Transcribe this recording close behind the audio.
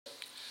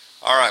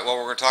Alright, what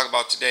we're going to talk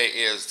about today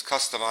is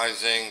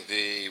customizing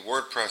the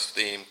WordPress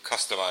theme,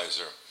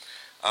 customizr.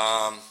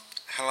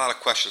 Had a lot of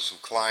questions from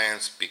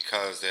clients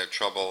because they had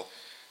trouble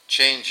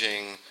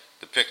changing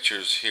the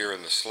pictures here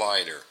in the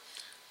slider.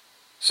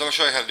 So I'm going to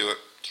show you how to do it.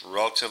 It's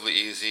relatively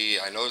easy.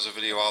 I know there's a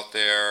video out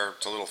there,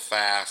 it's a little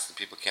fast and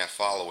people can't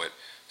follow it,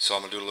 so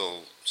I'm going to do it a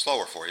little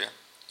slower for you,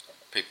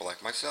 people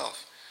like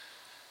myself.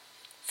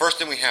 First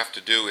thing we have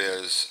to do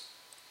is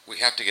we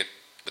have to get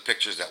the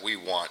pictures that we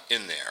want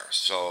in there.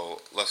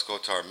 So let's go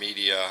to our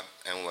media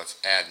and let's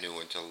add new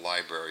into the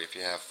library. If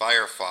you have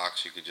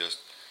Firefox, you could just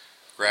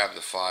grab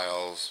the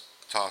files,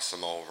 toss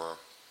them over,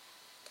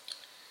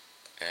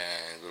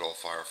 and good old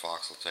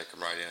Firefox will take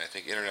them right in. I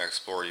think Internet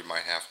Explorer you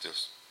might have to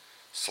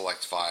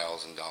select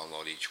files and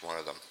download each one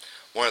of them.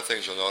 One of the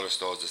things you'll notice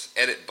though is this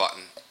edit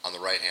button on the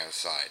right hand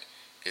side.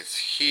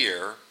 It's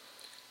here,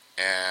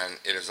 and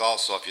it is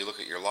also, if you look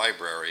at your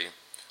library,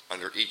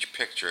 under each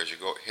picture, as you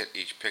go hit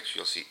each picture,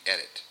 you'll see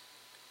edit,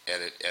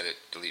 edit, edit,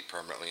 delete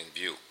permanently, and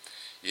view.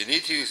 You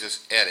need to use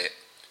this edit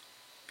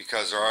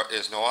because there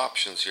is no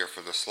options here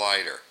for the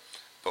slider.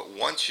 But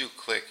once you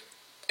click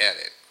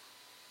edit,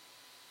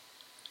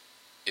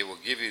 it will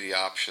give you the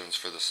options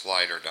for the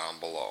slider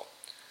down below.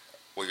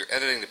 Well, you're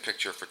editing the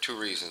picture for two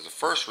reasons. The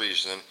first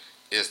reason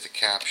is the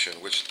caption,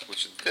 which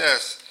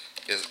this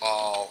is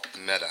all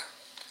meta.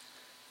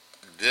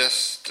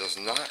 This does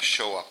not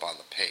show up on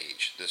the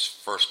page, this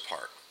first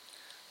part.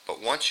 But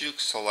once you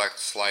select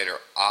slider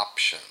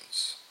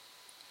options,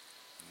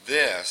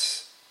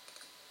 this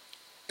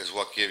is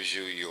what gives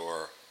you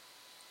your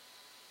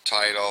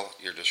title,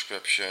 your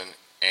description,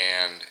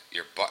 and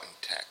your button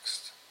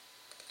text.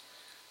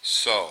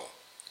 So,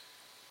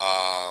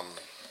 I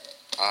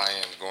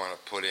am going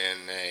to put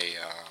in a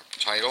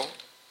title,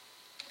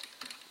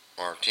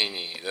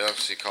 Martini. They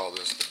actually call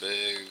this the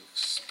Big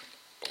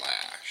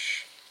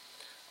Splash.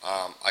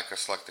 I can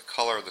select the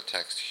color of the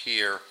text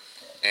here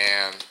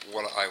and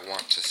what I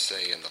want to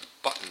say in the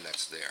button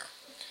that's there.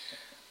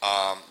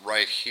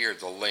 Right here,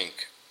 the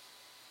link,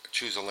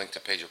 choose a link to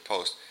page or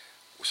post.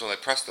 So when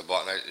I press the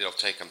button, it'll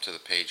take them to the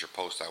page or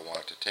post I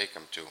want it to take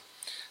them to.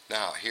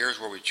 Now, here's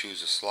where we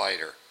choose a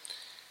slider.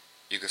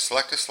 You can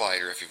select a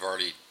slider if you've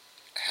already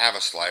have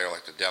a slider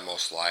like the demo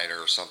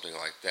slider or something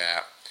like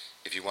that.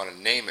 If you want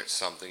to name it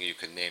something, you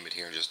can name it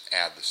here and just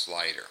add the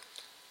slider.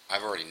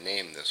 I've already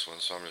named this one,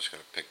 so I'm just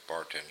going to pick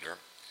bartender.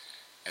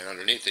 And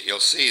underneath it, you'll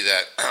see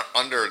that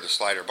under the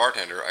slider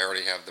bartender, I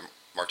already have the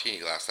martini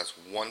glass. That's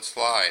one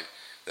slide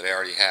that I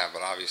already have,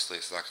 but obviously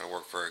it's not going to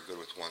work very good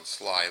with one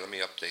slide. Let me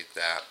update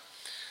that.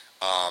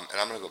 And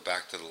I'm going to go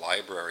back to the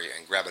library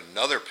and grab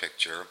another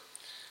picture.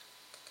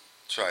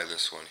 Try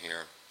this one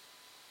here.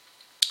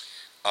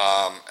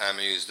 I'm going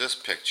to use this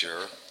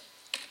picture.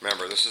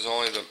 Remember, this is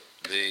only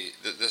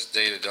this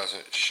data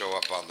doesn't show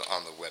up on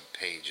the web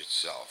page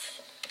itself.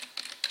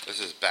 This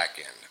is back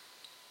end.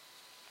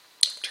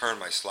 Turn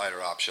my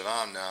slider option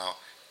on now.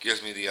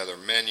 Gives me the other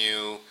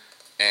menu,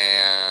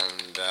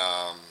 and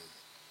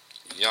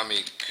yummy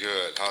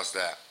good. How's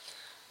that?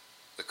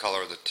 The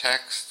color of the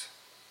text.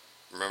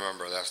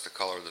 Remember, that's the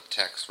color of the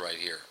text right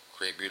here.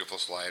 Create beautiful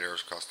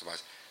sliders,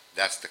 customize.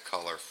 That's the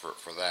color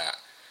for that.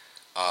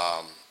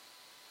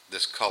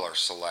 This color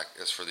select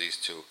is for these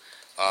two.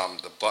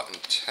 The button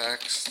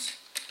text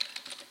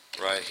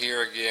right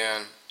here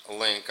again. A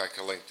link. I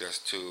can link this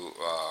to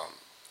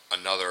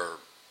another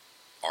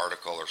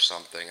article or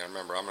something. And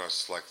remember, I'm going to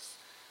select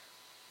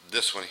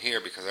this one here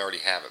because I already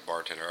have it,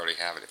 bartender. I already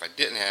have it. If I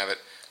didn't have it,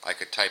 I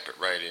could type it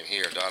right in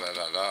here. Da da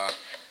da da.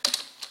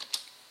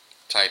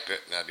 Type it,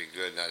 and that'd be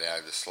good. And I'd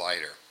add the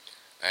slider.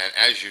 And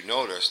as you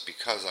noticed,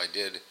 because I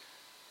did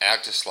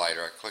add to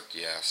slider, I clicked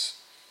yes,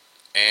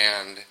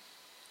 and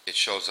it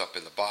shows up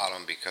in the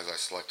bottom because I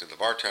selected the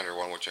bartender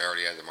one, which I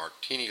already had the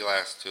martini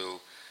glass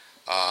to.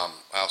 I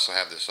also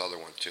have this other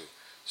one too.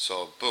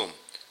 So boom,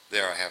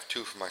 there I have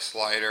two for my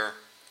slider,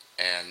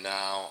 and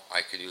now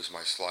I could use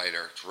my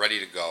slider. It's ready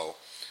to go.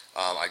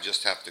 I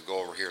just have to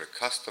go over here to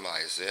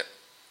customize it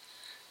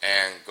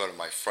and go to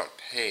my front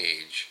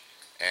page,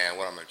 and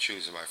what I'm going to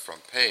choose in my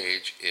front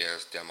page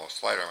is demo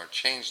slider. I'm going to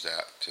change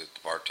that to the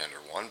bartender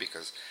one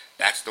because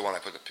that's the one I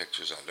put the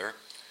pictures under,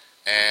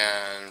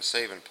 and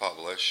save and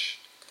publish.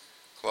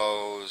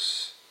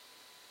 Close.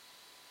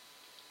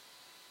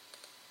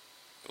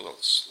 A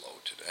little slow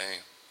today.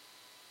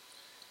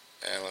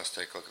 And let's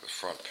take a look at the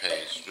front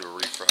page. Do a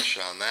refresh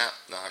on that.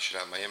 Now I should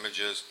have my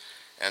images,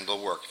 and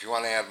they'll work. If you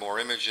want to add more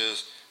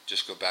images,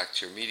 just go back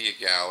to your media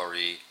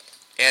gallery,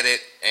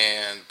 edit,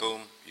 and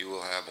boom, you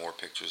will have more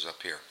pictures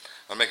up here.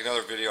 I'll make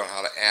another video on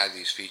how to add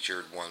these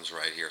featured ones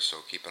right here, so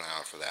keep an eye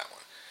out for that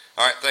one.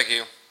 Alright, thank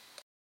you.